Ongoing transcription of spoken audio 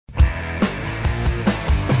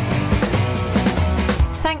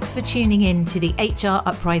Thanks for tuning in to the HR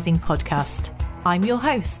Uprising podcast. I'm your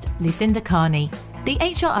host, Lucinda Carney. The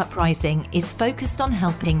HR Uprising is focused on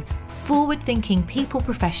helping forward-thinking people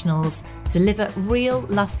professionals deliver real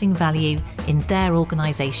lasting value in their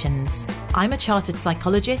organisations. I'm a chartered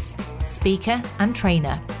psychologist, speaker and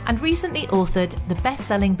trainer, and recently authored the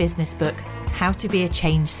best-selling business book, How to Be a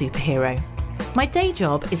Change Superhero. My day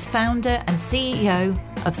job is founder and CEO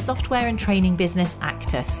of software and training business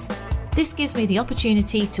Actus. This gives me the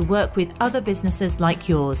opportunity to work with other businesses like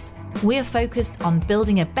yours. We are focused on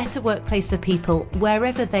building a better workplace for people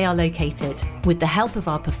wherever they are located, with the help of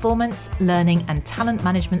our performance, learning and talent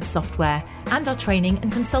management software and our training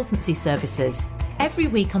and consultancy services. Every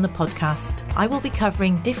week on the podcast, I will be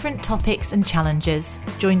covering different topics and challenges,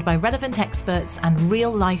 joined by relevant experts and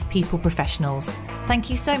real-life people professionals. Thank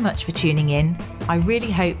you so much for tuning in. I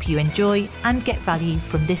really hope you enjoy and get value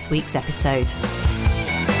from this week's episode.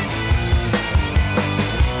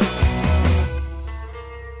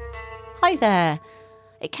 Hi there.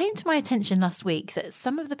 It came to my attention last week that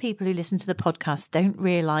some of the people who listen to the podcast don't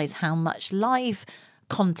realise how much live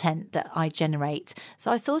content that I generate. So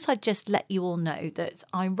I thought I'd just let you all know that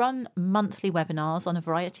I run monthly webinars on a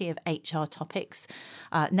variety of HR topics.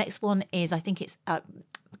 Next one is, I think it's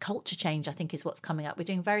culture change, I think is what's coming up. We're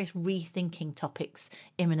doing various rethinking topics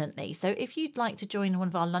imminently. So if you'd like to join one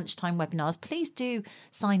of our lunchtime webinars, please do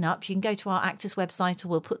sign up. You can go to our Actus website, or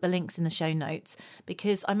we'll put the links in the show notes,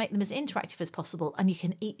 because I make them as interactive as possible and you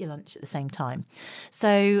can eat your lunch at the same time.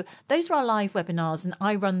 So those are our live webinars and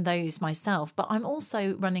I run those myself, but I'm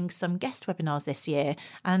also running some guest webinars this year,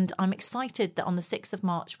 and I'm excited that on the 6th of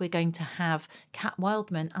March we're going to have Cat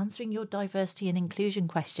Wildman answering your diversity and inclusion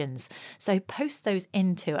questions. So post those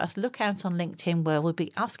into us. Look out on LinkedIn where we'll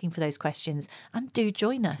be asking for those questions, and do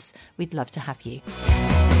join us. We'd love to have you.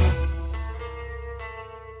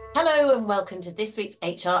 Hello and welcome to this week's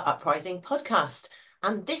HR Uprising podcast.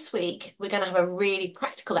 And this week we're going to have a really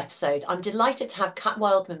practical episode. I'm delighted to have Cat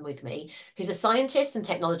Wildman with me, who's a scientist and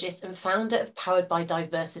technologist and founder of Powered by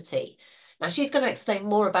Diversity. Now she's going to explain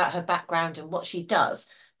more about her background and what she does.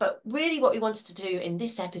 But really what we wanted to do in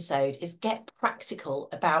this episode is get practical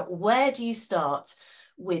about where do you start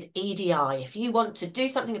with E.D.I. If you want to do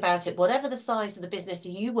something about it, whatever the size of the business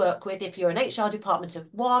you work with, if you're an HR department of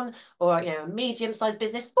one, or a medium-sized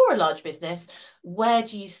business or a large business, where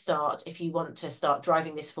do you start if you want to start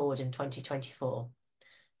driving this forward in 2024?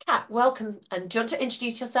 Kat, welcome. And do you want to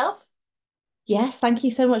introduce yourself? Yes, thank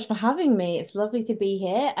you so much for having me. It's lovely to be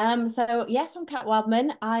here. So yes, I'm Cat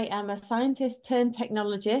Wildman. I am a scientist turned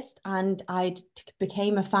technologist, and I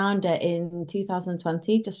became a founder in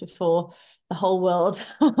 2020, just before the whole world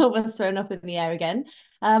was thrown up in the air again.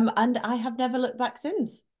 And I have never looked back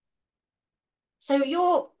since. So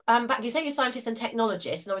you're back. You say you're a scientist and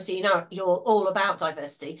technologist, and obviously you're all about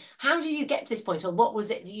diversity. How did you get to this point, or what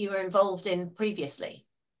was it that you were involved in previously?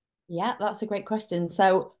 Yeah, that's a great question.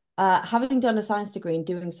 So having done a science degree and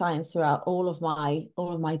doing science throughout all of my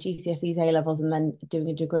GCSEs, A levels, and then doing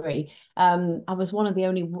a degree, I was one of the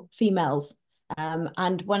only females.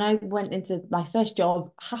 And when I went into my first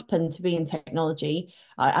job, happened to be in technology,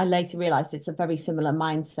 I later realized it's a very similar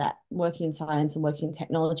mindset. Working in science and working in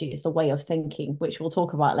technology is the way of thinking, which we'll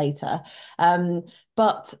talk about later.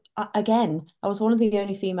 But again, I was one of the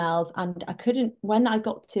only females, and I couldn't, when I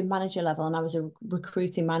got to manager level and I was a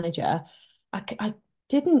recruiting manager, I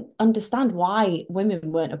didn't understand why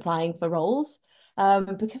women weren't applying for roles.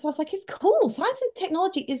 Because I was like, it's cool. Science and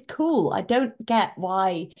technology is cool. I don't get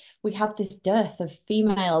why we have this dearth of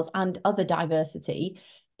females and other diversity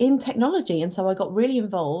in technology. And so I got really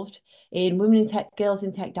involved in women in tech, girls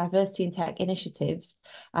in tech, diversity in tech initiatives.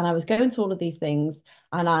 And I was going to all of these things.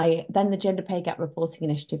 And then the Gender Pay Gap Reporting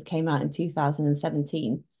Initiative came out in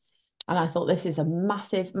 2017. And I thought, this is a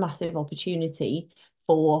massive, massive opportunity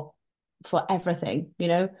for everything,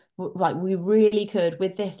 like we really could,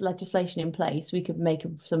 with this legislation in place, we could make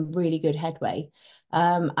some really good headway.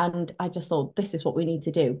 And I just thought, this is what we need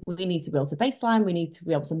to do. We need to be able to baseline, we need to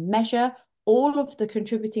be able to measure all of the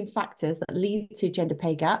contributing factors that lead to gender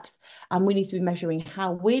pay gaps, and we need to be measuring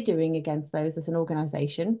how we're doing against those as an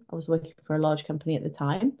organization. I was working for a large company at the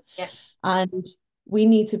time. Yeah. And we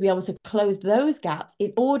need to be able to close those gaps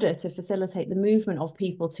in order to facilitate the movement of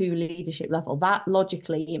people to leadership level. That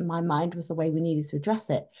logically, in my mind, was the way we needed to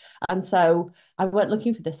address it. And so I went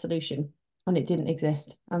looking for this solution, and it didn't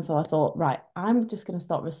exist. And so I thought, right, I'm just going to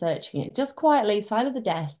start researching it just quietly, side of the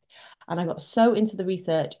desk. And I got so into the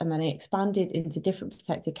research, and then it expanded into different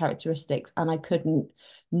protected characteristics, and I couldn't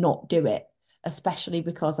not do it, especially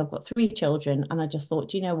because I've got 3 children. And I just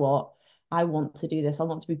thought, you know what? I want to do this. I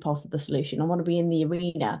want to be part of the solution. I want to be in the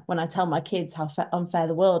arena. When I tell my kids how unfair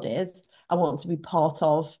the world is, I want to be part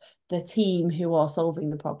of the team who are solving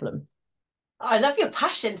the problem. I love your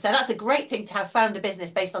passion. So that's a great thing to have found a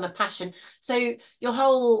business based on a passion. So your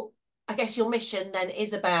whole, I guess, your mission then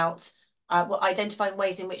is about identifying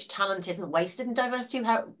ways in which talent isn't wasted in diversity.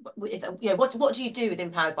 How is, what do you do with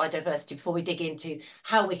Empowered by Diversity before we dig into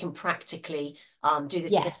how we can practically do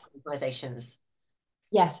this within Yes. organizations?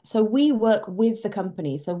 Yes. So we work with the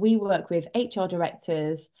company. So we work with HR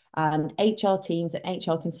directors and HR teams and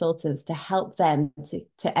HR consultants to help them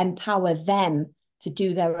to empower them to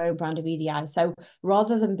do their own brand of EDI. So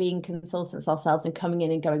rather than being consultants ourselves and coming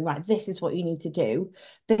in and going, right, this is what you need to do,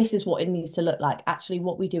 this is what it needs to look like. Actually,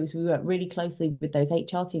 what we do is we work really closely with those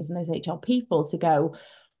HR teams and those HR people to go,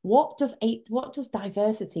 what does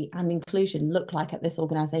diversity and inclusion look like at this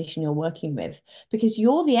organization you're working with? Because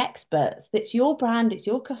you're the experts. It's your brand, it's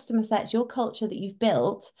your customer set, it's your culture that you've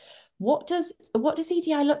built. What does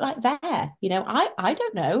EDI look like there? I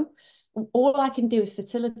don't know. All I can do is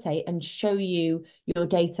facilitate and show you your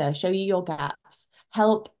data, show you your gaps,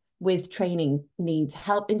 help with training needs,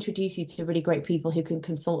 help introduce you to really great people who can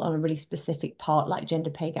consult on a really specific part like gender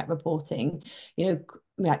pay gap reporting,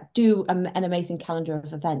 do an amazing calendar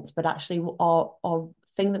of events. But actually our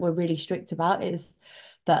thing that we're really strict about is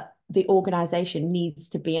that the organization needs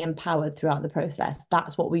to be empowered throughout the process.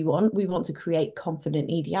 That's what we want. We want to create confident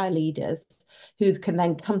EDI leaders who can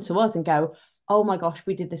then come to us and go, oh my gosh,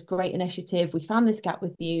 we did this great initiative. We found this gap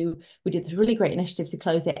with you. We did this really great initiative to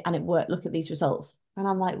close it and it worked. Look at these results. And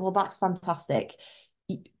I'm like, well, that's fantastic,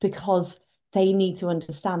 because they need to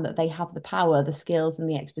understand that they have the power, the skills and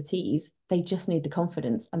the expertise. They just need the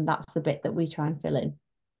confidence. And that's the bit that we try and fill in.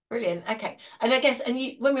 Brilliant. Okay. And I guess,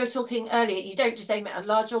 when we were talking earlier, you don't just aim at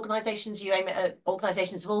large organizations, you aim at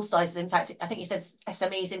organizations of all sizes. In fact, I think you said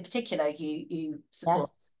SMEs in particular you support.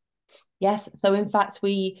 Yes. Yes. So in fact,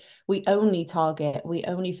 we only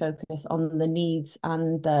focus on the needs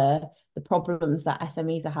and the problems that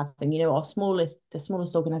SMEs are having. The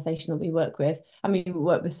smallest organization that we work with. I mean, we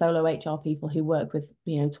work with solo HR people who work with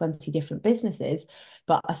 20 different businesses,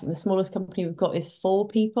 but I think the smallest company we've got is 4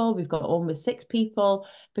 people. We've got almost 6 people,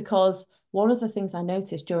 because one of the things I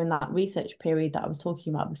noticed during that research period that I was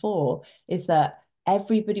talking about before is that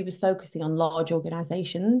everybody was focusing on large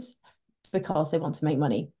organizations because they want to make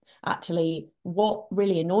money. Actually, what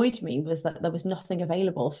really annoyed me was that there was nothing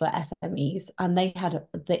available for SMEs, and they had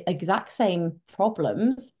the exact same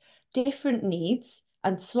problems, different needs,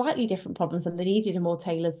 and slightly different problems, and they needed a more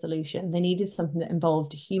tailored solution. They needed something that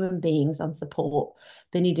involved human beings and support.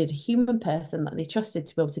 They needed a human person that they trusted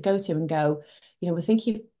to be able to go to and go, we're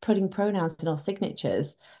thinking of putting pronouns in our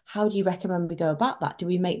signatures. How do you recommend we go about that? Do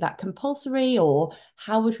we make that compulsory, or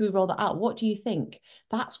how would we roll that out? What do you think?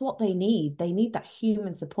 That's what they need. They need that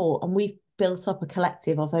human support. And we've built up a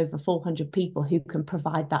collective of over 400 people who can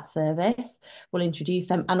provide that service. We'll introduce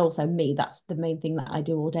them, and also me. That's the main thing that I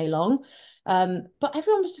do all day long. But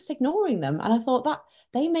everyone was just ignoring them. And I thought that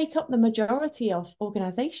they make up the majority of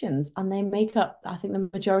organizations, and they make up, I think, the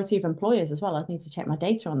majority of employers as well. I need to check my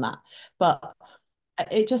data on that. But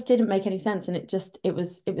it just didn't make any sense, and it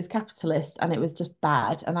was capitalist, and it was just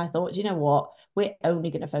bad. And I thought, you know what, we're only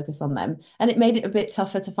going to focus on them. And it made it a bit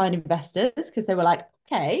tougher to find investors, because they were like,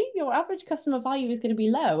 okay, your average customer value is going to be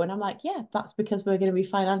low. And I'm like, yeah, that's because we're going to be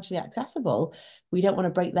financially accessible. We don't want to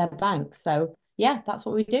break their bank. So yeah, that's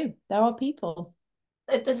what we do. There are people.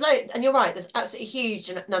 There's loads, and you're right, there's absolutely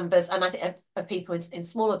huge numbers, and I think of people in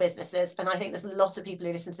smaller businesses. And I think there's a lot of people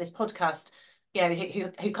who listen to this podcast,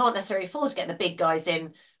 who can't necessarily afford to get the big guys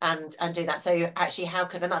in and do that. So actually,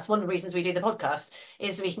 and that's one of the reasons we do the podcast,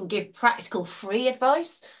 is we can give practical free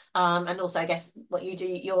advice. And also, I guess what you do,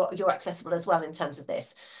 you're accessible as well in terms of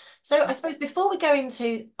this. So I suppose before we go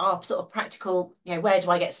into our sort of practical, where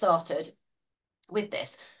do I get started with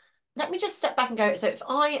this? Let me just step back and go. So if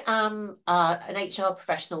I am an HR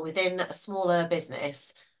professional within a smaller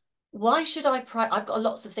business, why should I've got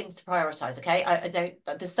lots of things to prioritize. Okay. I don't,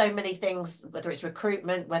 there's so many things, whether it's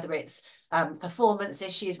recruitment, whether it's performance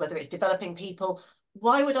issues, whether it's developing people.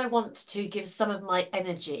 Why would I want to give some of my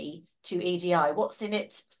energy to EDI? What's in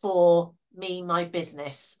it for me, my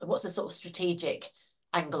business? What's the sort of strategic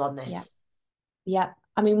angle on this? Yeah.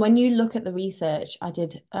 I mean, when you look at the research, I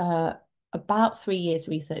did about 3 years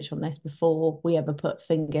research on this before we ever put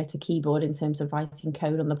finger to keyboard in terms of writing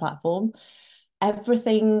code on the platform.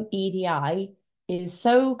 Everything EDI is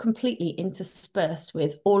so completely interspersed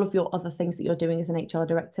with all of your other things that you're doing as an HR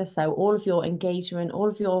director. So all of your engagement, all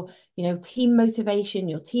of your, team motivation,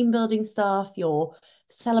 your team building stuff, your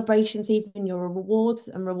celebrations, even your rewards,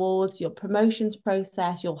 your promotions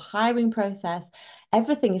process, your hiring process,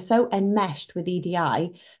 everything is so enmeshed with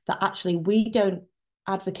EDI that actually we don't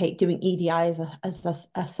advocate doing EDI as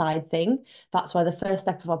a side thing. That's why the first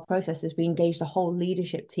step of our process is we engage the whole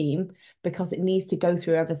leadership team, because it needs to go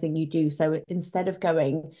through everything you do. So instead of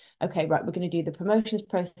going, okay, right, we're going to do the promotions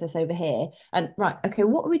process over here, and right, okay,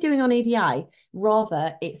 what are we doing on EDI?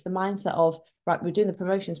 Rather, it's the mindset of, right, we're doing the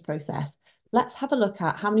promotions process. Let's have a look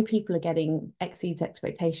at how many people are getting exceeds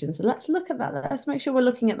expectations. And let's look at that. Let's make sure we're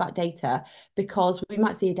looking at that data, because we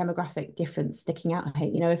might see a demographic difference sticking out here.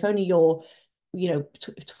 You know, if only you're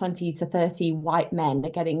 20 to 30 white men are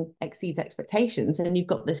getting exceeds expectations, and you've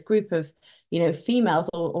got this group of females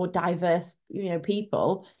or diverse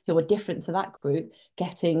people who are different to that group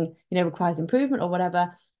getting requires improvement or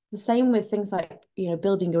whatever. The same with things like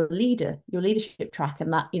building your leadership track,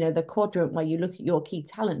 and that the quadrant where you look at your key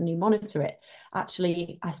talent and you monitor it.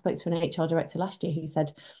 Actually, I spoke to an HR director last year who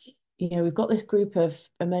said, we've got this group of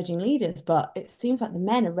emerging leaders, but it seems like the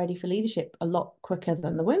men are ready for leadership a lot quicker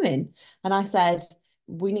than the women. And I said,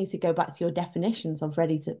 we need to go back to your definitions of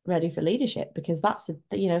ready for leadership, because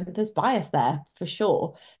there's bias there for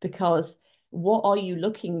sure. Because what are you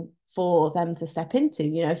looking for them to step into?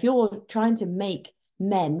 If you're trying to make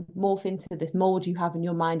men morph into this mold you have in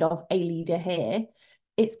your mind of a leader here,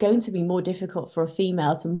 it's going to be more difficult for a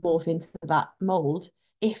female to morph into that mold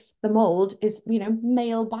if the mold is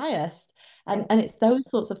male biased. And it's those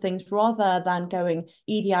sorts of things, rather than going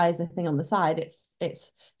EDI is a thing on the side.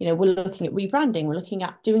 It's we're looking at rebranding, we're looking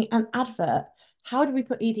at doing an advert. How do we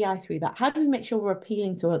put EDI through that? How do we make sure we're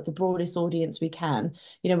appealing to the broadest audience we can?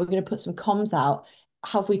 We're going to put some comms out.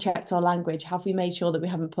 Have we checked our language? Have we made sure that we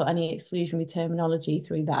haven't put any exclusionary terminology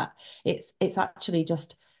through that? It's actually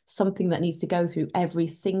just something that needs to go through every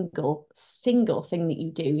single thing that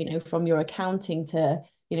you do, from your accounting to,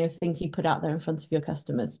 things you put out there in front of your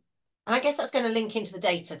customers. And I guess that's going to link into the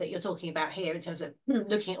data that you're talking about here in terms of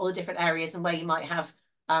looking at all the different areas and where you might have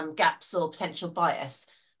gaps or potential bias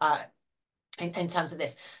in terms of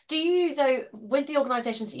this. Do you, though, with the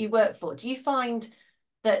organisations that you work for, do you find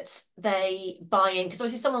that they buy in? Because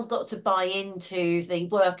obviously someone's got to buy into the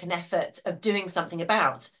work and effort of doing something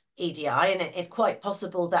about EDI, and it's quite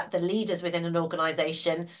possible that the leaders within an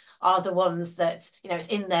organisation are the ones that it's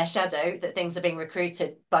in their shadow that things are being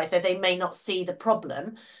recruited by, so they may not see the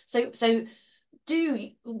problem. So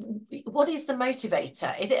what is the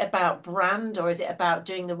motivator? Is it about brand, or is it about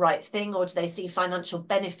doing the right thing, or do they see financial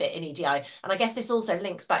benefit in EDI? And I guess this also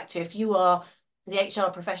links back to, if you are the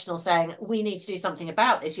HR professional saying we need to do something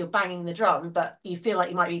about this, you're banging the drum, but you feel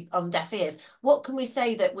like you might be on deaf ears. What can we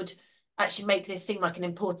say that would actually make this seem like an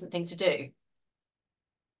important thing to do?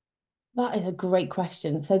 That is a great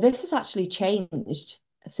question. So this has actually changed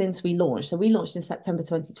since we launched. So we launched in September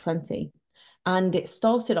 2020. And it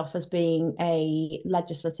started off as being a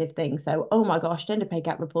legislative thing. So, oh my gosh, gender pay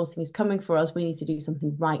gap reporting is coming for us. We need to do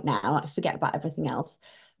something right now. I forget about everything else.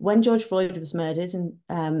 When George Floyd was murdered,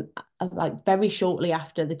 and like very shortly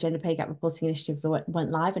after the gender pay gap reporting initiative went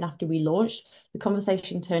live, and after we launched, the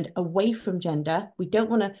conversation turned away from gender. We don't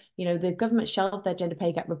want to, the government shelved their gender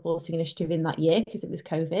pay gap reporting initiative in that year because it was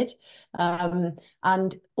COVID.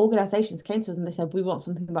 And organizations came to us and they said, we want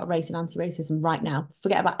something about race and anti-racism right now.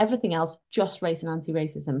 Forget about everything else, just race and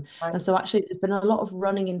anti-racism. Right. And so actually there's been a lot of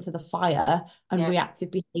running into the fire and reactive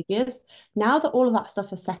behaviors. Now that all of that stuff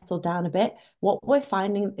has settled down a bit, what we're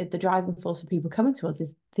finding the driving force of people coming to us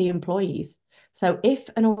is the employees. So if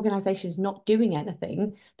an organization is not doing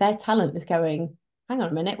anything, their talent is going, hang on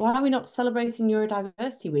a minute, why are we not celebrating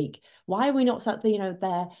Neurodiversity Week? Why are we not,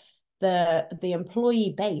 the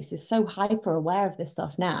employee base is so hyper aware of this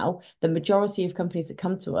stuff now. The majority of companies that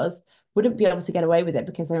come to us wouldn't be able to get away with it,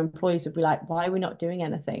 because their employees would be like, why are we not doing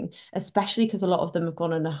anything? Especially because a lot of them have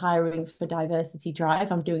gone on a hiring for diversity drive.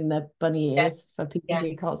 I'm doing the bunny ears for people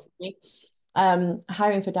who can't see me.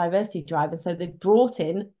 Hiring for diversity drive. And so they've brought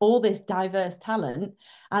in all this diverse talent.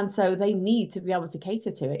 And so they need to be able to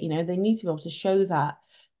cater to it. They need to be able to show that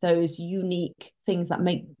those unique things that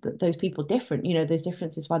make those people different, those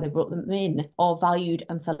differences, why they brought them in, are valued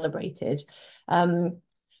and celebrated.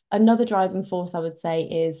 Another driving force, I would say,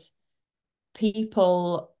 is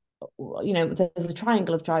people, there's a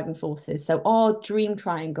triangle of driving forces. So our dream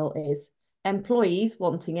triangle is employees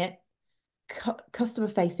wanting it, customer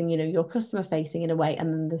facing, you're customer facing in a way,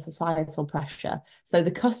 and then the societal pressure. So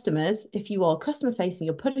the customers, if you are customer facing,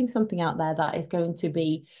 you're putting something out there that is going to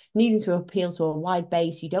be needing to appeal to a wide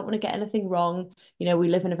base. You don't want to get anything wrong. We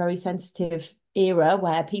live in a very sensitive era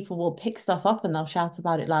where people will pick stuff up and they'll shout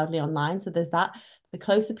about it loudly online. So there's that. The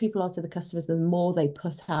closer people are to the customers, the more they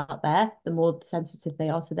put out there, the more sensitive they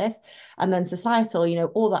are to this. And then societal,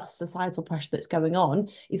 all that societal pressure that's going on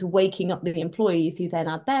is waking up the employees who then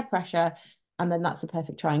add their pressure. And then that's the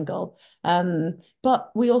perfect triangle.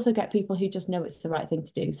 But we also get people who just know it's the right thing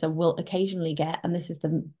to do. So we'll occasionally get, and this is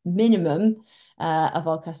the minimum of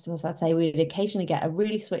our customers, I'd say we'd occasionally get a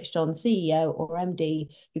really switched on CEO or MD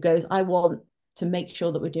who goes, I want to make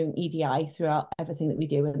sure that we're doing EDI throughout everything that we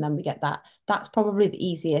do. And then we get that. That's probably the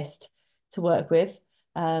easiest to work with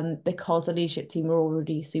because the leadership team are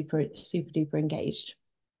already super, super duper engaged.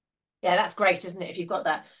 Yeah, that's great, isn't it? If you've got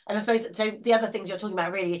that. And I suppose, so the other things you're talking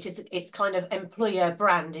about really, it's kind of employer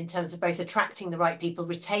brand in terms of both attracting the right people,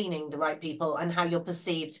 retaining the right people, and how you're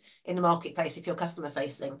perceived in the marketplace if you're customer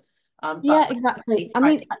facing. Yeah, exactly. I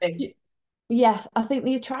mean, thing. yes, I think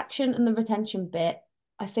the attraction and the retention bit,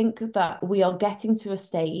 I think that we are getting to a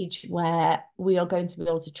stage where we are going to be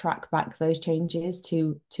able to track back those changes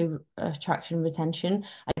to attraction and retention.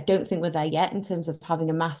 I don't think we're there yet in terms of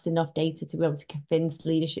having amassed enough data to be able to convince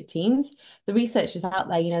leadership teams. The research is out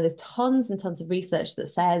there, there's tons and tons of research that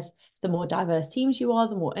says the more diverse teams you are,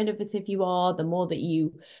 the more innovative you are, the more that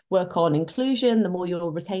you work on inclusion, the more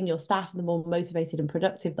you'll retain your staff, and the more motivated and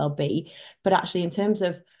productive they'll be. But actually, in terms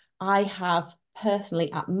of I have personally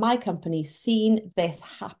at my company seen this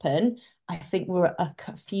happen. I think we're a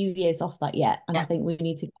few years off that yet. And I think we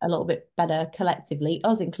need to get a little bit better collectively,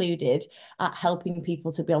 us included, at helping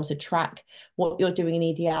people to be able to track what you're doing in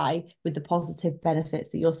EDI with the positive benefits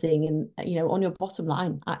that you're seeing in, on your bottom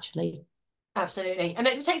line, actually. Absolutely. And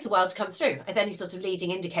it takes a while to come through. With any sort of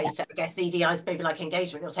leading indicator, I guess EDI is maybe like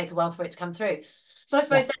engagement. It'll take a while for it to come through. So I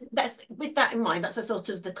suppose that's with that in mind, that's a sort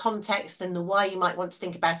of the context and the why you might want to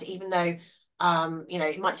think about it, even though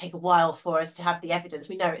it might take a while for us to have the evidence.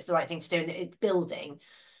 We know it's the right thing to do in it building.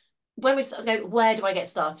 When we start to go, where do I get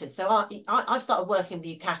started? So I've started working with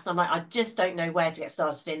UCAS and I'm like, I just don't know where to get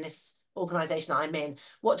started in this organisation that I'm in.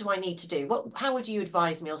 What do I need to do? How would you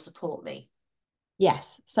advise me or support me?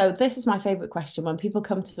 Yes. So this is my favorite question when people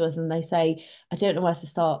come to us and they say, I don't know where to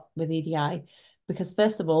start with EDI. Because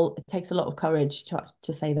first of all, it takes a lot of courage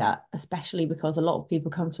to say that, especially because a lot of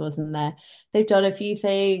people come to us and they've done a few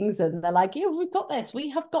things and they're like, yeah, we've got this, we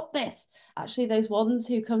have got this. Actually, those ones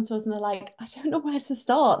who come to us and they're like, I don't know where to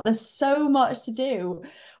start. There's so much to do.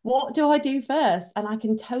 What do I do first? And I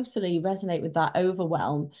can totally resonate with that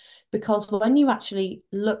overwhelm because when you actually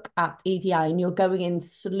look at EDI and you're going in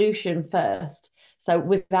solution first, so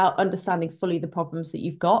without understanding fully the problems that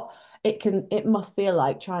you've got, it must feel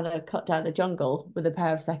like trying to cut down a jungle with a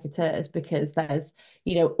pair of secateurs because there's,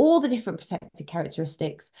 all the different protected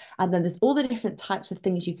characteristics. And then there's all the different types of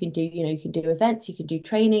things you can do. You can do events, you can do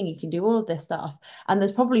training, you can do all of this stuff. And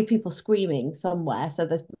there's probably people screaming somewhere. So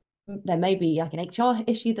there may be like an HR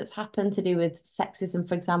issue that's happened to do with sexism,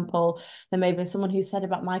 for example. There may be someone who said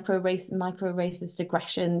about micro-racist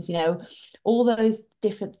aggressions, all those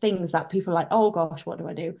different things that people are like, oh gosh, what do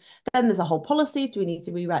I do? Then there's a whole policies. Do we need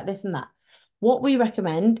to rewrite this and that? What we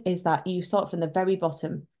recommend is that you start from the very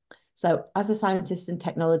bottom. So as a scientist and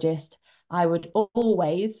technologist, I would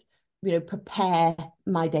always, prepare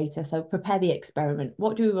my data. So prepare the experiment.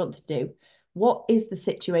 What do we want to do? What is the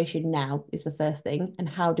situation now is the first thing, and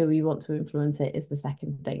how do we want to influence it is the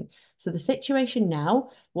second thing. So the situation now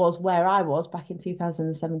was where I was back in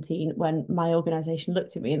 2017 when my organization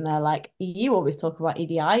looked at me and they're like, you always talk about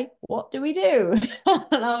EDI, what do we do?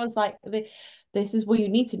 And I was like, this is where you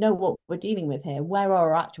need to know what we're dealing with here. Where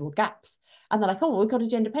are our actual gaps? And they're like, oh, well, we've got a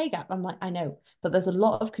gender pay gap. I'm like, I know, but there's a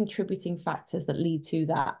lot of contributing factors that lead to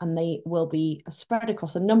that, and they will be spread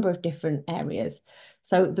across a number of different areas.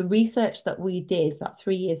 So the research that we did, that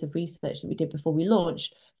 3 years of research that we did before we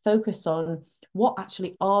launched, focused on what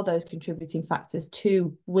actually are those contributing factors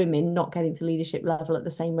to women not getting to leadership level at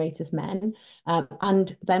the same rate as men.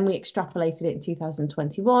 And then we extrapolated it in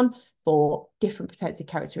 2021 for different protected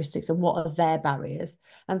characteristics and what are their barriers.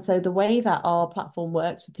 And so the way that our platform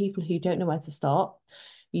works for people who don't know where to start,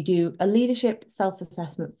 you do a leadership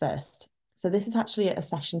self-assessment first. So this is actually a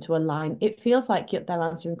session to align. It feels like they're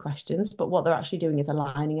answering questions, but what they're actually doing is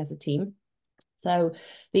aligning as a team. So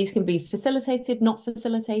these can be facilitated, not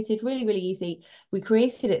facilitated, really, really easy. We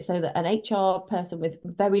created it so that an HR person with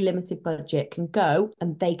very limited budget can go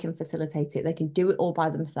and they can facilitate it. They can do it all by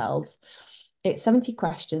themselves. It's 70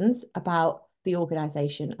 questions about the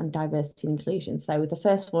organization and diversity and inclusion. So the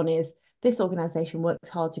first one is, this organization works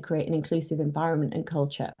hard to create an inclusive environment and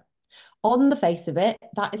culture. On the face of it,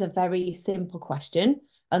 that is a very simple question.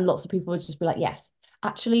 And lots of people would just be like, yes.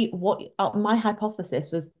 Actually, what my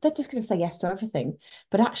hypothesis was, they're just going to say yes to everything.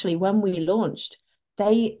 But actually, when we launched,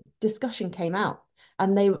 discussion came out.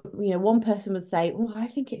 And they, one person would say, oh, I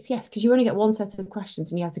think it's yes, because you only get one set of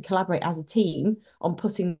questions and you have to collaborate as a team on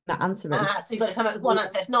putting that answer in. So you've got to come up with one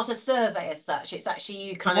answer. It's not a survey as such. It's actually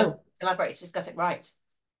you kind of collaborate to discuss it, right?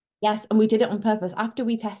 Yes, and we did it on purpose. After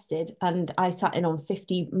we tested and I sat in on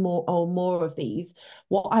 50 more of these,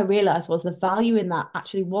 what I realized was the value in that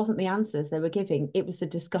actually wasn't the answers they were giving. It was the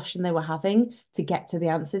discussion they were having to get to the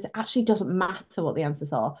answers. It actually doesn't matter what the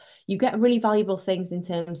answers are. You get really valuable things in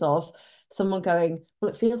terms of someone going,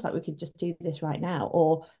 well, it feels like we could just do this right now.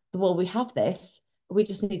 Or, well, we have this. We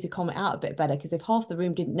just need to comment out a bit better, because if half the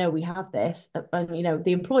room didn't know we have this, and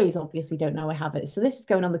the employees obviously don't know I have it, so this is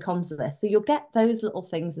going on the comms list. So you'll get those little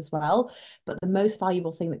things as well. But the most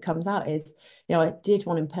valuable thing that comes out is, I did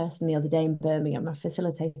one in person the other day in Birmingham. I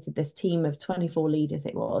facilitated this team of 24 leaders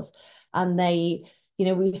it was, and they,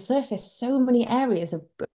 we surfaced so many areas of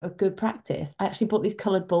good practice. I actually bought these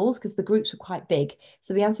coloured balls because the groups were quite big.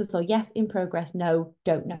 So the answers are yes, in progress, no,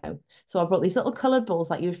 don't know. So I brought these little coloured balls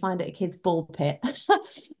like you would find at a kid's ball pit.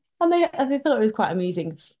 And they thought it was quite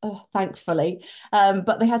amusing, thankfully.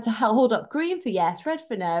 But they had to hold up green for yes, red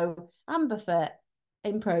for no, amber for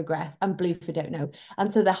in progress, and blue for don't know.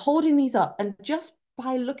 And so they're holding these up, and just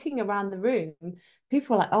by looking around the room,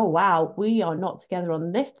 people are like, oh, wow, we are not together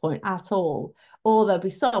on this point at all. Or there'll be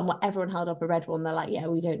some where everyone held up a red one. They're like, yeah,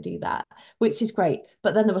 we don't do that, which is great.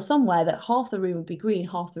 But then there was somewhere that half the room would be green,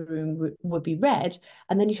 half the room would be red.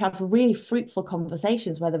 And then you have really fruitful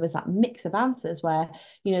conversations where there was that mix of answers where,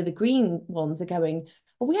 the green ones are going,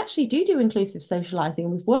 well, we actually do inclusive socializing,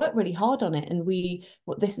 and we've worked really hard on it. And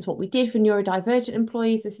this is what we did for neurodivergent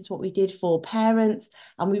employees. This is what we did for parents.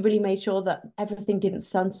 And we really made sure that everything didn't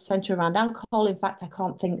center around alcohol. In fact, I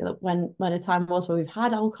can't think that when a time was where we've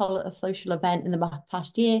had alcohol at a social event in the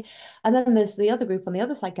past year. And then there's the other group on the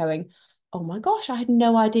other side going, oh my gosh, I had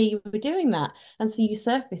no idea you were doing that. And so you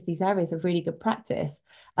surface these areas of really good practice.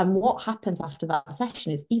 And what happens after that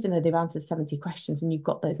session is, even though they've answered 70 questions and you've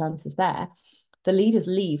got those answers there, the leaders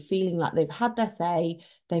leave feeling like they've had their say,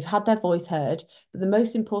 they've had their voice heard. But the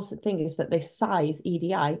most important thing is that they size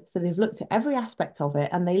E.D.I. So they've looked at every aspect of it,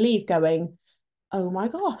 and they leave going, oh my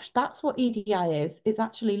gosh, that's what E.D.I is. It's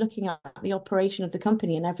actually looking at the operation of the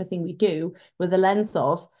company and everything we do with the lens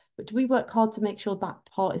of, but do we work hard to make sure that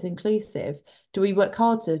part is inclusive? Do we work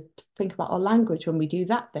hard to think about our language when we do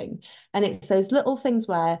that thing? And it's those little things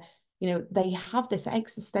where, they have this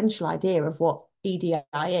existential idea of what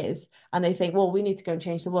E.D.I is, and they think, well, we need to go and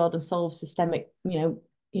change the world and solve systemic,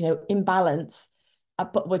 imbalance.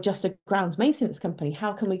 But we're just a grounds maintenance company.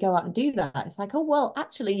 How can we go out and do that? It's like, oh, well,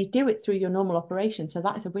 actually, you do it through your normal operation. So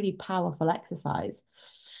that is a really powerful exercise.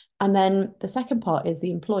 And then the second part is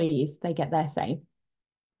the employees, they get their say.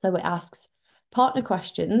 So it asks partner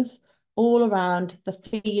questions all around the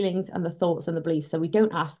feelings and the thoughts and the beliefs. So we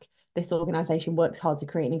don't ask, this organization works hard to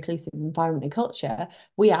create an inclusive environment and culture.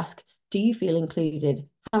 We ask, do you feel included?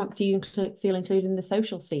 How do you feel included in the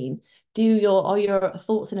social scene? Are your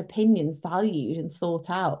thoughts and opinions valued and sought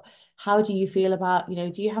out? How do you feel about,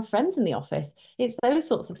 do you have friends in the office? It's those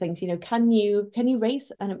sorts of things. Can you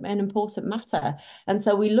raise an important matter? And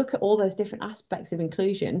so we look at all those different aspects of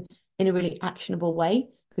inclusion in a really actionable way,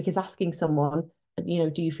 because asking someone,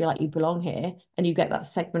 do you feel like you belong here? And you get that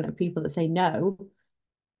segment of people that say no.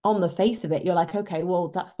 On the face of it, you're like, okay, well,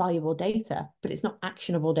 that's valuable data, but it's not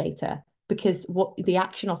actionable data, because what the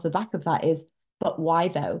action off the back of that is, but why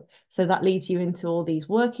though? So that leads you into all these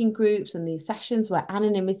working groups and these sessions where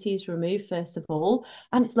anonymity is removed, first of all,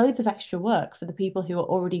 and it's loads of extra work for the people who are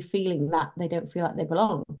already feeling that they don't feel like they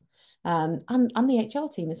belong. And the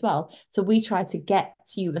HR team as well. So we try to get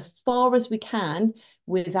to you as far as we can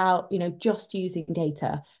without, just using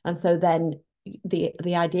data. And so then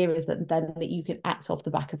the idea is that you can act off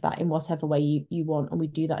the back of that in whatever way you want, and we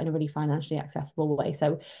do that in a really financially accessible way.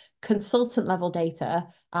 So consultant level data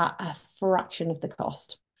at a fraction of the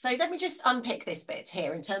cost. So let me just unpick this bit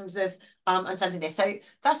here in terms of understanding this. So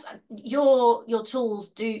that's your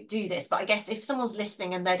tools do this, but I guess if someone's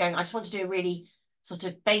listening and they're going, I just want to do a really sort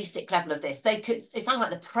of basic level of this, it sounds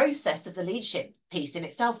like the process of the leadership piece in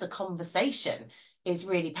itself, the conversation, is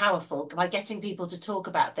really powerful by getting people to talk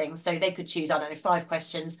about things. So they could choose, I don't know, 5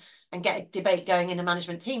 questions and get a debate going in a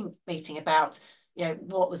management team meeting about,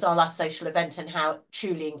 what was our last social event and how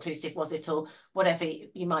truly inclusive was it, or whatever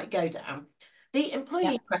you might go down. The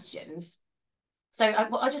employee questions. So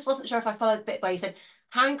I just wasn't sure if I followed the bit where you said,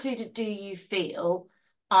 how included do you feel?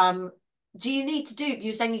 Do you need to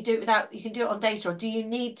you're saying you can do it on data, or do you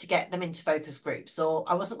need to get them into focus groups? Or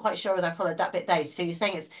I wasn't quite sure whether I followed that bit there. So you're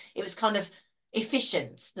saying it was kind of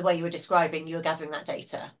efficient, the way you were describing, you were gathering that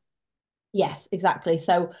data. Yes, exactly.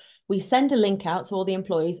 So we send a link out to all the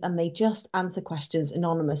employees and they just answer questions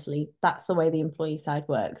anonymously. That's the way the employee side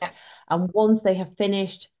works. Yeah. And once they have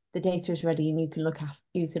finished, the data is ready and you can look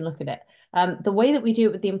at it. The way that we do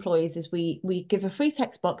it with the employees is we give a free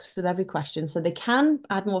text box with every question, so they can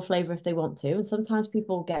add more flavor if they want to. And sometimes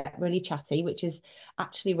people get really chatty, which is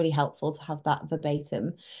actually really helpful to have that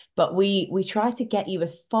verbatim. But we try to get you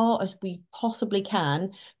as far as we possibly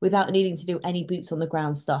can without needing to do any boots on the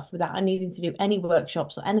ground stuff, without needing to do any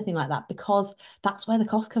workshops or anything like that, because that's where the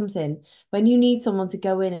cost comes in. When you need someone to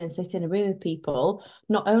go in and sit in a room with people,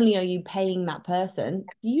 not only are you paying that person,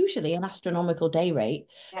 usually an astronomical day rate,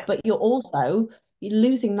 Yeah. but you're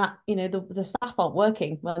losing that, the staff aren't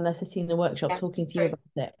working when they're sitting in a workshop Yeah. talking to you True.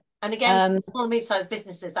 about it. And again, small and mid-sized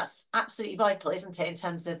businesses, that's absolutely vital, isn't it, in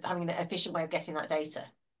terms of having an efficient way of getting that data?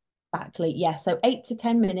 Exactly. Yeah. So 8 to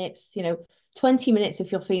 10 minutes, 20 minutes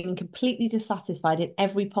if you're feeling completely dissatisfied in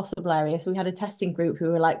every possible area. So we had a testing group who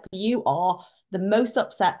were like, you are the most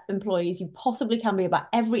upset employees you possibly can be about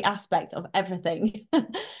every aspect of everything.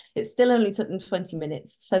 It still only took them 20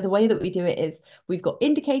 minutes. So the way that we do it is we've got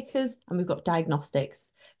indicators and we've got diagnostics.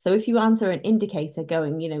 So if you answer an indicator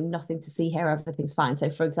going, nothing to see here, everything's fine. So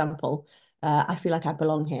for example, I feel like I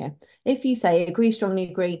belong here. If you say agree, strongly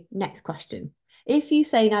agree, next question. If you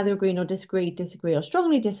say neither agree nor disagree, disagree or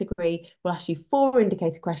strongly disagree, we'll ask you 4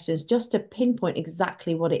 indicator questions just to pinpoint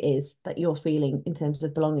exactly what it is that you're feeling in terms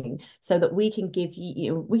of belonging, so that we can give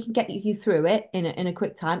you, we can get you through it in a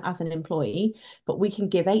quick time as an employee, but we can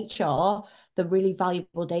give HR the really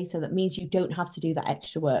valuable data that means you don't have to do that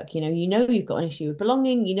extra work. You've got an issue with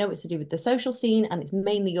belonging, it's to do with the social scene, and it's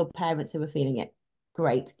mainly your parents who are feeling it.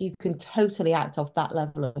 Great. You can totally act off that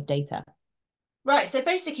level of data. Right. So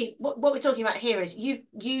basically, what we're talking about here is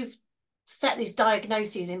you've set these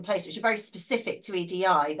diagnoses in place, which are very specific to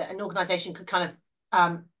EDI, that an organisation could kind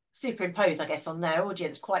of superimpose, I guess, on their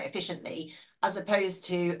audience quite efficiently, as opposed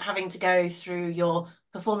to having to go through your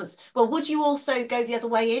performance. Well, would you also go the other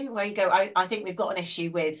way in, where you go, I think we've got an issue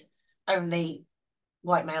with only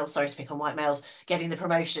white males, sorry to pick on white males, getting the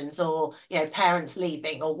promotions, or parents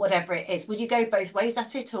leaving, or whatever it is? Would you go both ways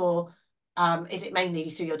at it, or is it mainly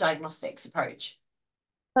through your diagnostics approach?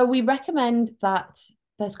 So we recommend that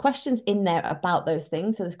there's questions in there about those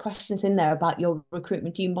things. So there's questions in there about your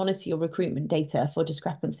recruitment. Do you monitor your recruitment data for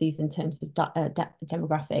discrepancies in terms of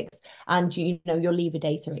demographics and your leaver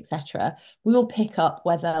data, etc. We will pick up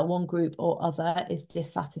whether one group or other is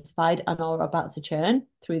dissatisfied and are about to churn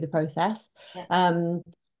through the process. Yeah.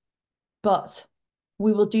 But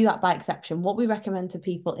we will do that by exception. What we recommend to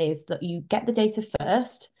people is that you get the data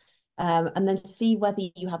first, and then see whether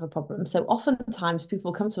you have a problem. So oftentimes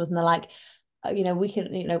people come to us and they're like, we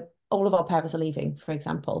can, all of our parents are leaving, for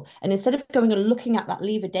example. And instead of going and looking at that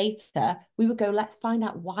leaver data, we would go, let's find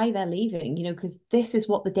out why they're leaving, because this is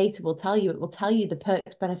what the data will tell you. It will tell you the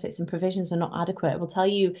perks, benefits, and provisions are not adequate. It will tell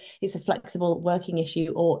you it's a flexible working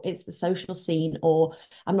issue, or it's the social scene, or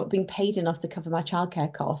I'm not being paid enough to cover my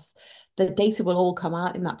childcare costs. The data will all come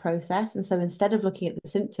out in that process. And so instead of looking at the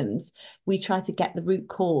symptoms, we try to get the root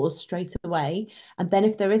cause straight away. And then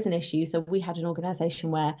if there is an issue, so we had an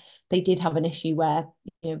organization where they did have an issue where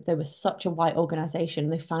there was such a white organization,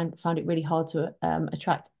 they found it really hard to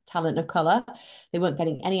attract talent of color. They weren't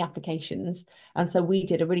getting any applications, and so we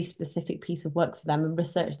did a really specific piece of work for them and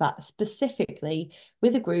researched that specifically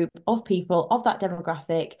with a group of people of that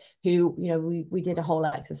demographic who we did a whole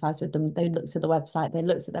exercise with them. They looked at the website, they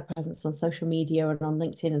looked at their presence on social media and on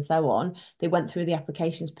LinkedIn and so on. They went through the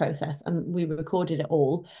applications process and we recorded it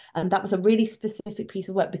all, and that was a really specific piece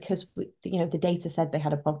of work because the data said they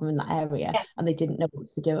had a problem in that area and they didn't know what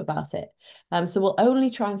to do about it. So we'll only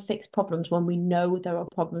try and fix problems when we know there are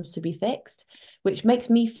problems to be fixed, which makes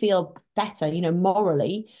me feel better,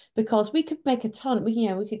 morally, because we could make a ton.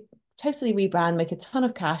 We could totally rebrand, make a ton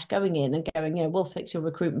of cash going in and going, we'll fix your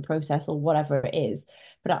recruitment process or whatever it is.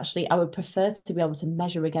 But actually, I would prefer to be able to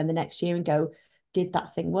measure again the next year and go, did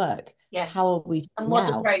that thing work? Yeah. How are we And doing was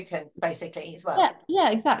it now? broken, basically, as well? Yeah,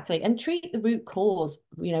 exactly. And treat the root cause,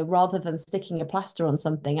 rather than sticking a plaster on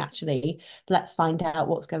something. Actually, let's find out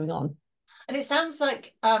what's going on. And it sounds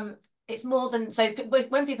like it's more than, so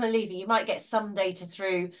when people are leaving, you might get some data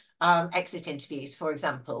through exit interviews, for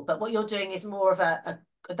example, but what you're doing is more of a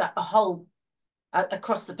whole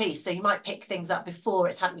across the piece. So you might pick things up before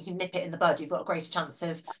it's happened. You can nip it in the bud. You've got a greater chance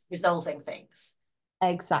of resolving things.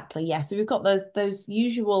 Exactly. Yeah. So we've got those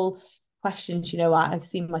usual questions, I've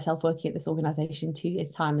seen myself working at this organization in 2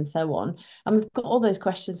 years' time and so on. And we've got all those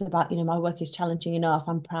questions about, my work is challenging enough.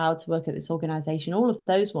 I'm proud to work at this organization, all of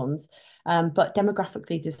those ones, but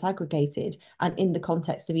demographically disaggregated and in the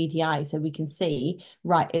context of EDI. So we can see,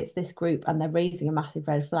 right, it's this group and they're raising a massive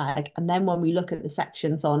red flag. And then when we look at the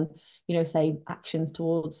sections on, say actions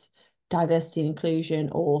towards diversity and inclusion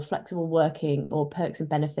or flexible working or perks and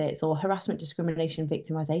benefits or harassment, discrimination,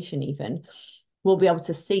 victimization even, we'll be able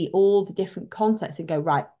to see all the different contexts and go,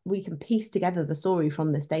 right, we can piece together the story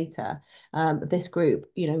from this data. This group,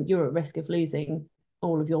 you're at risk of losing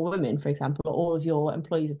all of your women, for example, or all of your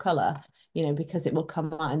employees of colour, because it will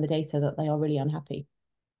come out in the data that they are really unhappy.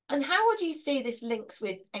 And how would you see this links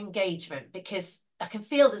with engagement? Because I can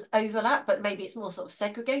feel there's overlap, but maybe it's more sort of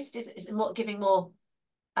segregated. Is it more giving more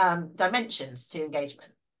dimensions to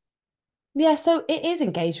engagement? Yeah, so it is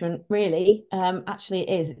engagement, really. Actually,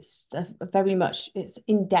 it is. It's very much it's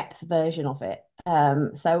in-depth version of it.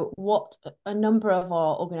 So what a number of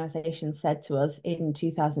our organisations said to us in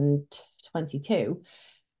 2022,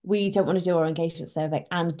 we don't want to do our engagement survey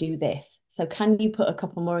and do this. So can you put a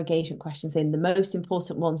couple more engagement questions in? The most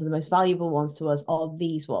important ones and the most valuable ones to us are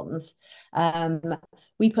these ones.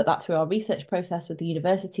 We put that through our research process with the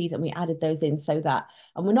universities and we added those in so that,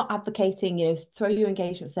 and we're not advocating, throw your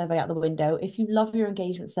engagement survey out the window. If you love your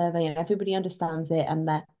engagement survey and everybody understands it and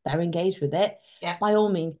they're engaged with it, yeah, by all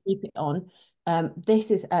means, keep it on. This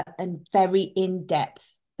is a very in-depth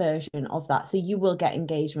version of that. So you will get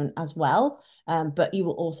engagement as well, but you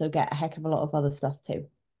will also get a heck of a lot of other stuff too.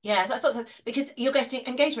 Yeah, I thought so, because you're getting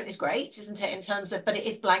engagement is great, isn't it, in terms of, but it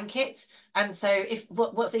is blanket. And so if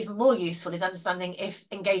what's even more useful is understanding if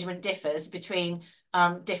engagement differs between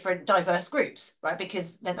different diverse groups, right?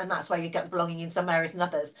 Because then that's where you get the belonging in some areas and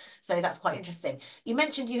others. So that's quite interesting. You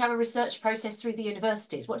mentioned you have a research process through the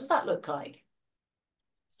universities. What does that look like?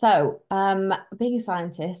 So, being a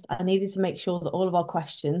scientist, I needed to make sure that all of our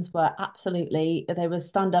questions were they would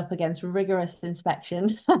stand up against rigorous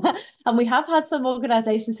inspection. And we have had some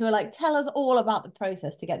organizations who are like, tell us all about the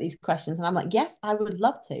process to get these questions. And I'm like, yes, I would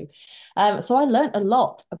love to. So I learned a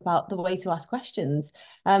lot about the way to ask questions.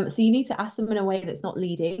 So you need to ask them in a way that's not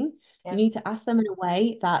leading. Yeah. You need to ask them in a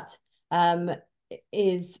way that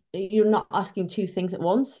is you're not asking two things at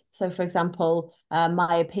once. So for example,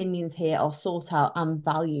 my opinions here are sought out and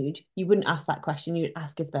valued. You wouldn't ask that question. You'd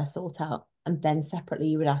ask if they're sought out, and then separately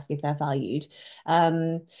you would ask if they're valued.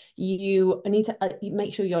 You need to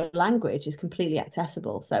make sure your language is completely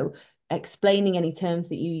accessible. So explaining any terms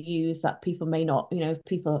that you use that people may not, if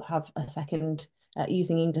people have a second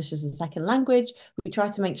using English as a second language. We try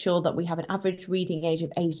to make sure that we have an average reading age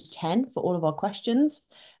of age 10 for all of our questions,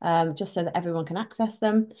 just so that everyone can access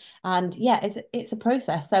them. And yeah, it's a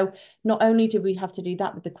process. So not only do we have to do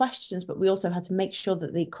that with the questions, but we also had to make sure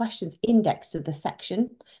that the questions index to the section.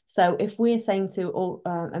 So if we're saying to all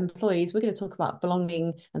employees, we're going to talk about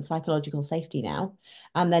belonging and psychological safety now.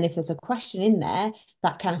 And then if there's a question in there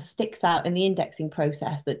that kind of sticks out in the indexing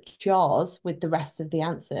process that jars with the rest of the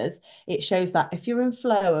answers, it shows that if you're in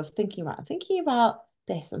flow of thinking about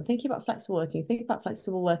this, I'm thinking about flexible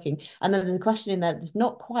working, and then there's a question in there that's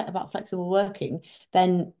not quite about flexible working,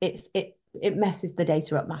 then it messes the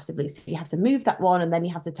data up massively. So you have to move that one and then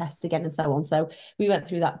you have to test again and so on. So we went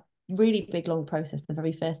through that really big, long process the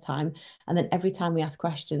very first time. And then every time we ask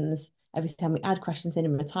questions, every time we add questions in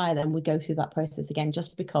and retire them, we go through that process again,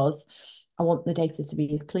 just because I want the data to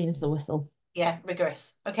be as clean as a whistle. Yeah,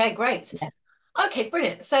 rigorous. Okay, great. Yeah. Okay,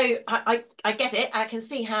 brilliant. So I get it. I can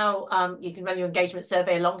see how you can run your engagement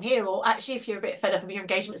survey along here, or actually, if you're a bit fed up of your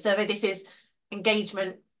engagement survey, this is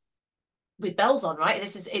engagement with bells on, right?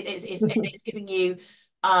 This is it's giving you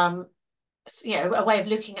a way of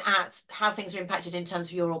looking at how things are impacted in terms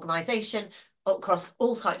of your organization across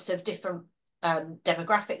all types of different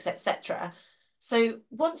demographics, etc. So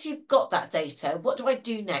once you've got that data, what do I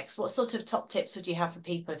do next? What sort of top tips would you have for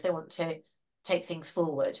people if they want to take things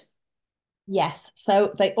forward? Yes.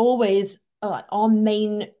 So they always, our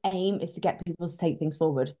main aim is to get people to take things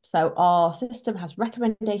forward. So our system has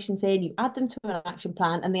recommendations in, you add them to an action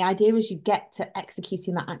plan, and the idea is you get to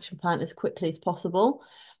executing that action plan as quickly as possible.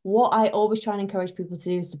 What I always try and encourage people to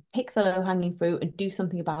do is to pick the low-hanging fruit and do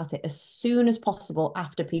something about it as soon as possible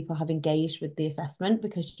after people have engaged with the assessment,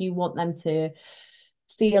 because you want them to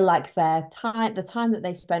feel like the time that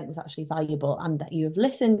they spent was actually valuable and that you have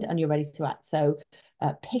listened and you're ready to act. So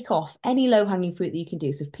pick off any low-hanging fruit that you can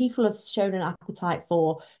do. So if people have shown an appetite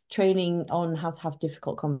for training on how to have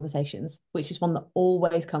difficult conversations, which is one that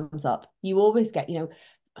always comes up, you always get,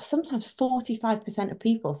 sometimes 45% of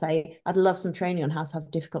people say, I'd love some training on how to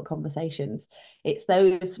have difficult conversations. It's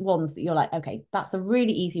those ones that you're like, okay, that's a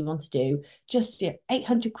really easy one to do. Just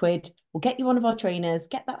 800 quid, we'll get you one of our trainers,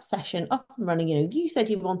 get that session up and running. You said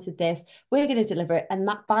you wanted this, we're going to deliver it. And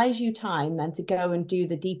that buys you time then to go and do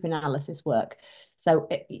the deep analysis work. So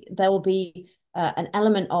there will be an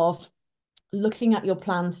element of looking at your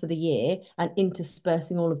plans for the year and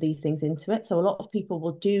interspersing all of these things into it. So a lot of people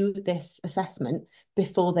will do this assessment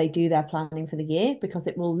before they do their planning for the year, because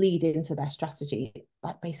it will lead into their strategy.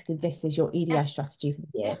 Like basically, this is your EDI strategy for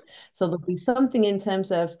the year. So there'll be something in terms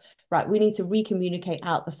of, right, we need to recommunicate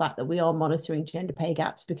out the fact that we are monitoring gender pay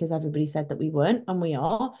gaps because everybody said that we weren't, and we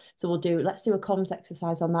are. So let's do a comms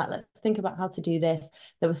exercise on that. Let's think about how to do this.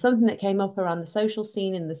 There was something that came up around the social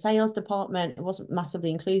scene in the sales department. It wasn't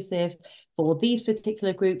massively inclusive for these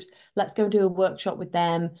particular groups. Let's go and do a workshop with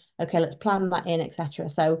them. Okay, let's plan that in, etc.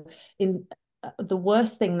 So the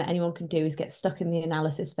worst thing that anyone can do is get stuck in the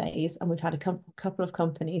analysis phase. And we've had a couple of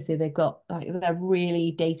companies who they've got, like, they're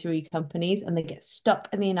really data-y companies, and they get stuck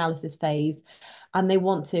in the analysis phase, and they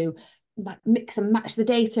want to mix and match the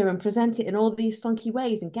data and present it in all these funky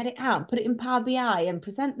ways and get it out and put it in Power BI and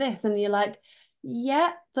present this. And you're like,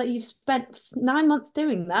 yeah, but you've spent 9 months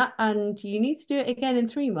doing that, and you need to do it again in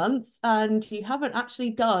 3 months, and you haven't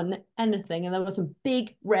actually done anything. And there were some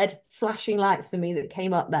big red flashing lights for me that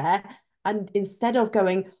came up there. And instead of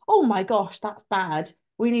going, oh my gosh, that's bad,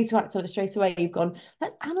 we need to act on it straight away, you've gone,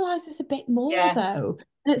 let's analyze this a bit more though.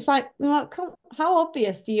 And it's like, how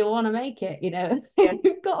obvious do you want to make it?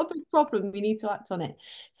 You've got a big problem, you need to act on it.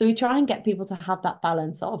 So we try and get people to have that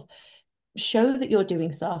balance of show that you're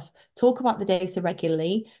doing stuff, talk about the data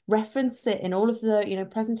regularly, reference it in all of the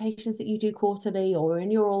presentations that you do quarterly or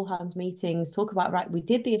in your all hands meetings. Talk about, right, we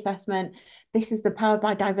did the assessment, this is the powered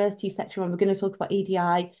by diversity section when we're going to talk about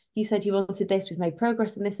EDI. You said you wanted this, we've made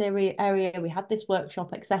progress in this area, we had this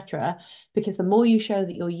workshop, etc. Because the more you show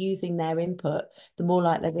that you're using their input, the more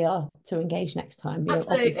likely they are to engage next time.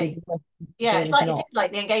 Absolutely. Yeah, it's not.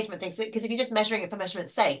 like the engagement thing. So, because if you're just measuring it for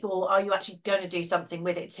measurement's sake, or are you actually going to do something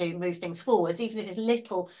with it to move things forwards, even if it's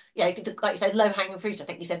little, like you said, low hanging fruit, I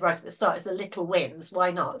think you said right at the start, it's the little wins.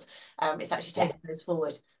 Why not? It's actually taking those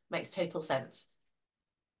forward. Makes total sense.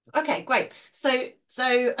 Okay, great. So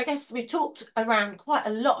I guess we talked around quite a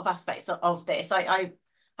lot of aspects of this. I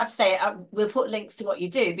have to say, we'll put links to what you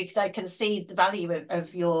do, because I can see the value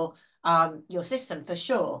of your system for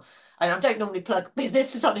sure. And I don't normally plug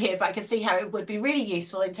businesses on here, but I can see how it would be really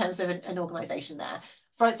useful in terms of an organisation there.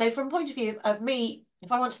 So from a point of view of me,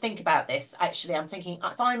 if I want to think about this, actually, I'm thinking,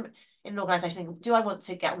 if I'm in an organisation, do I want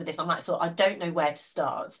to get on with this? I might have thought, I don't know where to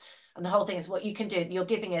start. And the whole thing is what you can do. You're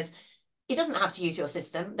giving us, it doesn't have to use your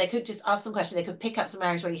system. They could just ask some questions. They could pick up some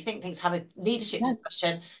areas where you think things have a leadership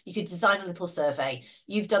discussion. You could design a little survey.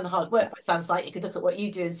 You've done the hard work, it sounds like. You could look at what you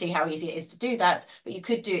do and see how easy it is to do that. But you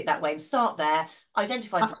could do it that way and start there,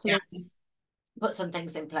 identify some gaps, put some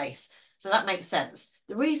things in place. So that makes sense.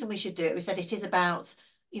 The reason we should do it, we said it is about,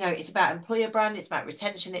 it's about employer brand, it's about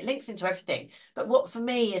retention, it links into everything. But what for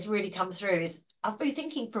me has really come through is I've been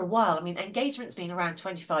thinking for a while. I mean, engagement's been around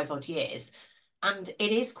 25 odd years, and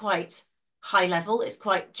it is quite high level, it's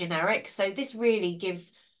quite generic. So this really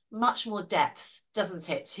gives much more depth, doesn't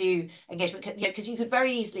it, to engagement? Because you could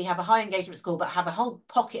very easily have a high engagement score, but have a whole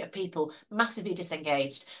pocket of people massively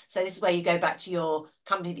disengaged. So this is where you go back to your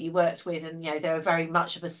company that you worked with, and they were very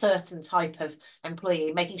much of a certain type of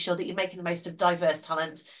employee, making sure that you're making the most of diverse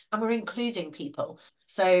talent, and we're including people.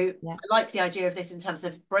 So I like the idea of this in terms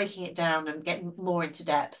of breaking it down and getting more into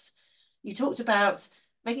depth. You talked about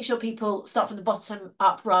making sure people start from the bottom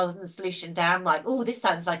up rather than the solution down. Like, oh, this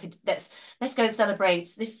sounds like let's go and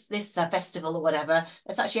celebrate this festival or whatever.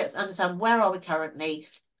 Let's actually understand, where are we currently?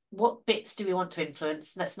 What bits do we want to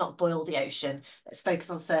influence? Let's not boil the ocean. Let's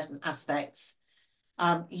focus on certain aspects.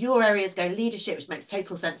 Your areas go leadership, which makes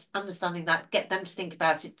total sense. Understanding that, get them to think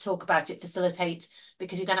about it, talk about it, facilitate,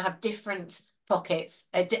 because you're going to have different pockets.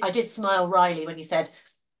 I did smile, Riley, when you said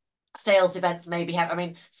sales events maybe have, I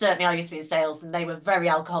mean, certainly I used to be in sales and they were very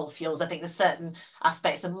alcohol fuels. I think there's certain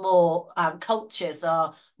aspects of more cultures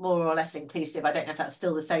are more or less inclusive. I don't know if that's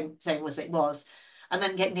still the same as it was. And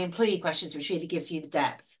then getting the employee questions, which really gives you the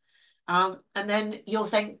depth. And then you're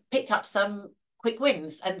saying pick up some quick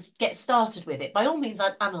wins and get started with it. By all means,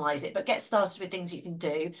 I'd analyze it, but get started with things you can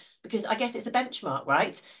do, because I guess it's a benchmark,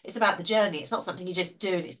 right? It's about the journey. It's not something you just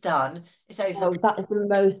do and it's done. It's over. Oh,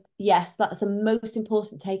 that is that's the most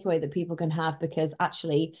important takeaway that people can have, because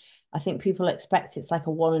actually I think people expect it's like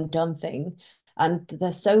a one and done thing. And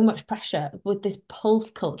there's so much pressure with this pulse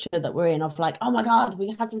culture that we're in of like, oh my God,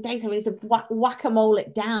 we had some data, we need to whack-a-mole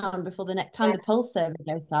it down before the next time the pulse survey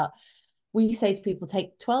goes out. We say to people,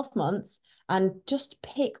 take 12 months and just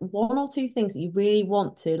pick one or two things that you really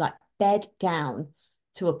want to like bed down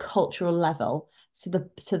to a cultural level, to the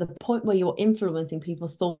point where you're influencing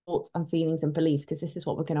people's thoughts and feelings and beliefs, because this is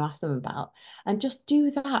what we're going to ask them about. And just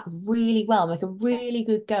do that really well, make a really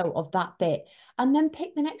good go of that bit, and then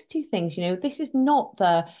pick the next two things. You know, this is not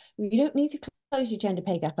you don't need to close your gender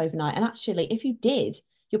pay gap overnight. And actually, if you did,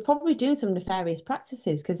 you're probably doing some nefarious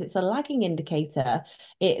practices, because it's a lagging indicator.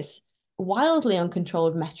 It's wildly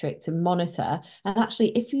uncontrolled metric to monitor. And actually,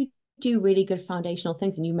 if you do really good foundational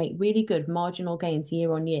things and you make really good marginal gains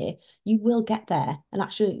year on year, you will get there. And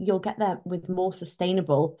actually, you'll get there with more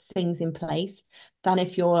sustainable things in place than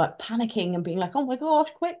if you're like panicking and being like, oh my gosh,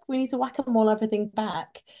 quick, we need to whack them all, everything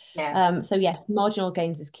back. So yes, marginal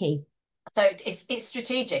gains is key. So it's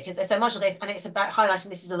strategic. It's a marginal gains, and it's about highlighting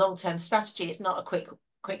this is a long-term strategy. It's not a quick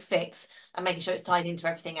fix, and making sure it's tied into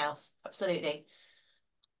everything else. Absolutely.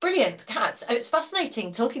 Brilliant, Cat. Oh, it's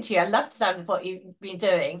fascinating talking to you. I love the sound of what you've been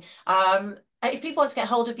doing. If people want to get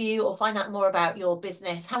hold of you or find out more about your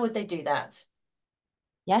business, how would they do that?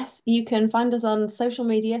 Yes, you can find us on social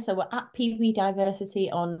media. So we're at PB Diversity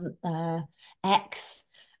on X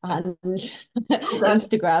and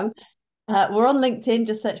Instagram. We're on LinkedIn,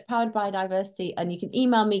 just search Powered by Diversity, and you can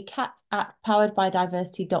email me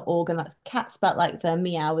cat@poweredbydiversity.org, and that's cat spelled like the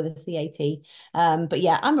meow with a C-A-T. But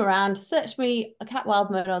yeah, I'm around. Search me, Cat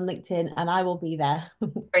Wildman, on LinkedIn, and I will be there.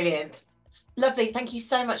 Brilliant. Lovely. Thank you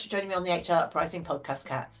so much for joining me on the HR Uprising podcast,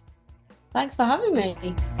 Cat. Thanks for having me.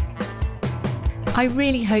 I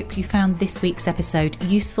really hope you found this week's episode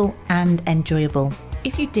useful and enjoyable.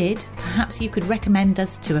 If you did, perhaps you could recommend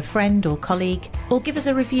us to a friend or colleague, or give us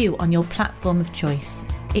a review on your platform of choice.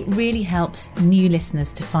 It really helps new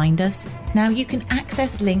listeners to find us. Now, you can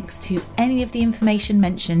access links to any of the information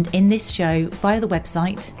mentioned in this show via the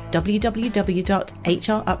website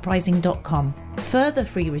www.hruprising.com. Further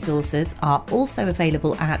free resources are also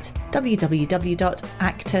available at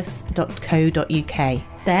www.actus.co.uk.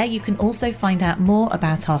 There you can also find out more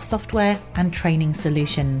about our software and training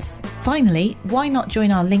solutions. Finally, why not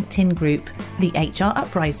join our LinkedIn group, the HR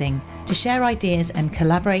Uprising, to share ideas and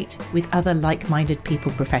collaborate with other like-minded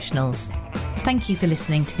people professionals. Thank you for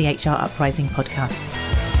listening to the HR Uprising podcast.